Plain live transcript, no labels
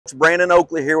folks, Brandon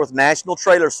Oakley here with National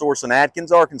Trailer Source in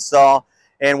Atkins, Arkansas.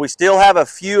 And we still have a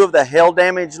few of the hail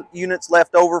damage units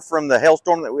left over from the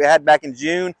hailstorm that we had back in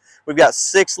June. We've got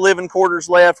 6 living quarters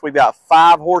left. We've got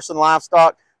 5 horse and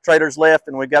livestock trailers left,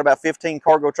 and we've got about 15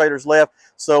 cargo trailers left.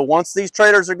 So once these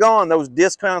trailers are gone, those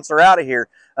discounts are out of here.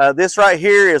 This right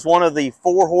here is one of the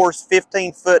 4-horse,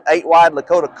 15-foot, 8-wide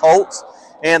Lakota Colts.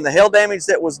 And the hail damage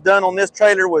that was done on this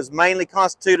trailer was mainly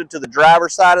constituted to the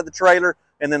driver's side of the trailer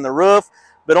and then the roof.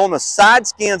 But on the side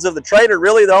skins of the trailer,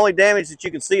 really the only damage that you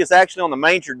can see is actually on the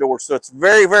manger door. So it's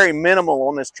very, very minimal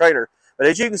on this trailer. But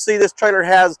as you can see, this trailer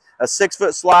has a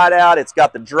 6-foot slide out. It's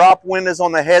got the drop windows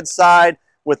on the head side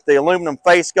with the aluminum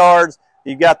face guards.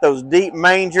 You've got those deep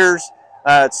mangers.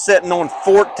 It's sitting on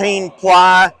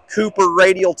 14-ply Cooper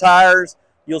radial tires.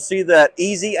 You'll see that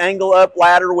easy angle up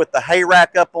ladder with the hay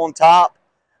rack up on top.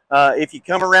 If you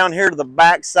come around here to the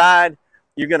back side,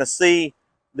 you're going to see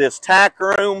this tack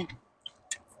room,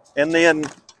 and then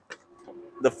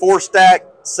the 4-stack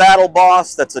saddle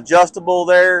boss that's adjustable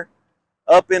there.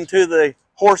 Up into the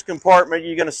horse compartment,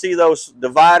 you're going to see those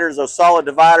dividers, those solid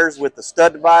dividers with the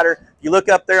stud divider. If you look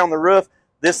up there on the roof,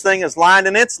 this thing is lined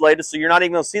and insulated, so you're not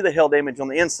even going to see the hail damage on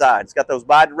the inside. It's got those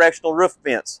bi-directional roof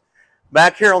vents.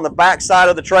 Back here on the back side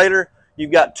of the trailer,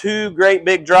 you've got 2 great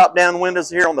big drop-down windows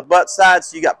here on the butt side,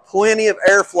 so you got plenty of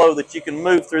airflow that you can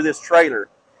move through this trailer.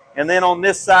 And then on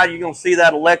this side, you're going to see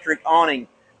that electric awning.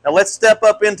 Now let's step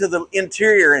up into the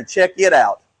interior and check it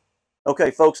out. Okay,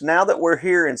 folks, now that we're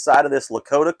here inside of this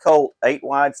Lakota Colt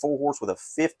 8-wide 4-horse with a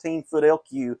 15-foot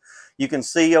LQ, you can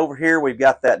see over here we've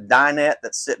got that dinette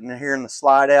that's sitting here in the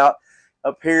slide out.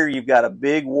 Up here, you've got a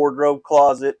big wardrobe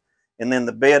closet, and then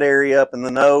the bed area up in the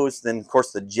nose. Then, of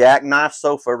course, the jackknife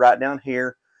sofa right down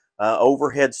here.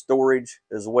 Overhead storage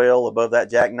as well above that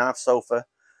jackknife sofa.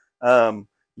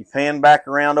 You pan back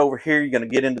around over here, you're going to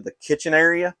get into the kitchen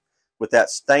area with that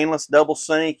stainless double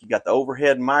sink. You got the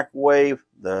overhead microwave,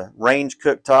 the range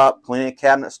cooktop, plenty of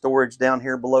cabinet storage down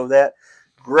here below that.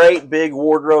 Great big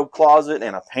wardrobe closet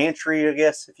and a pantry, I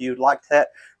guess, if you'd like that,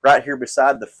 right here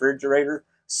beside the refrigerator.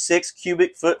 6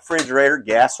 cubic foot refrigerator,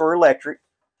 gas or electric.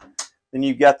 Then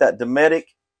you've got that Dometic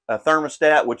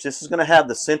thermostat, which this is going to have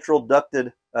the central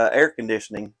ducted air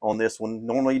conditioning on this one.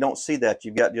 Normally you don't see that.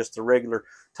 You've got just the regular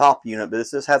top unit, but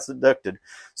this has the ducted.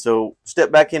 So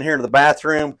step back in here to the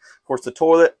bathroom. Of course, the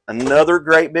toilet, another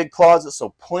great big closet,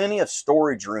 so plenty of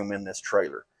storage room in this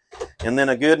trailer. And then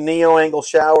a good neo-angle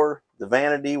shower, the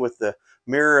vanity with the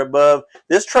mirror above.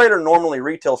 This trailer normally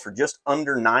retails for just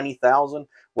under $90,000.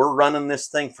 We're running this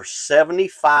thing for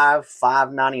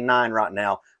 $75,599 right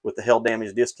now with the hail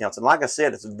damage discounts. And like I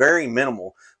said, it's very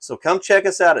minimal. So come check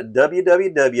us out at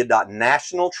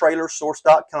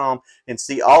www.nationaltrailersource.com and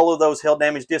see all of those hail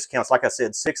damage discounts. Like I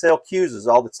said, 6 LQs is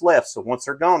all that's left. So once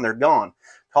they're gone, they're gone.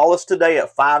 Call us today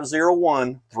at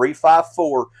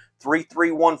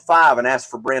 501-354-3315 and ask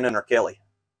for Brandon or Kelly.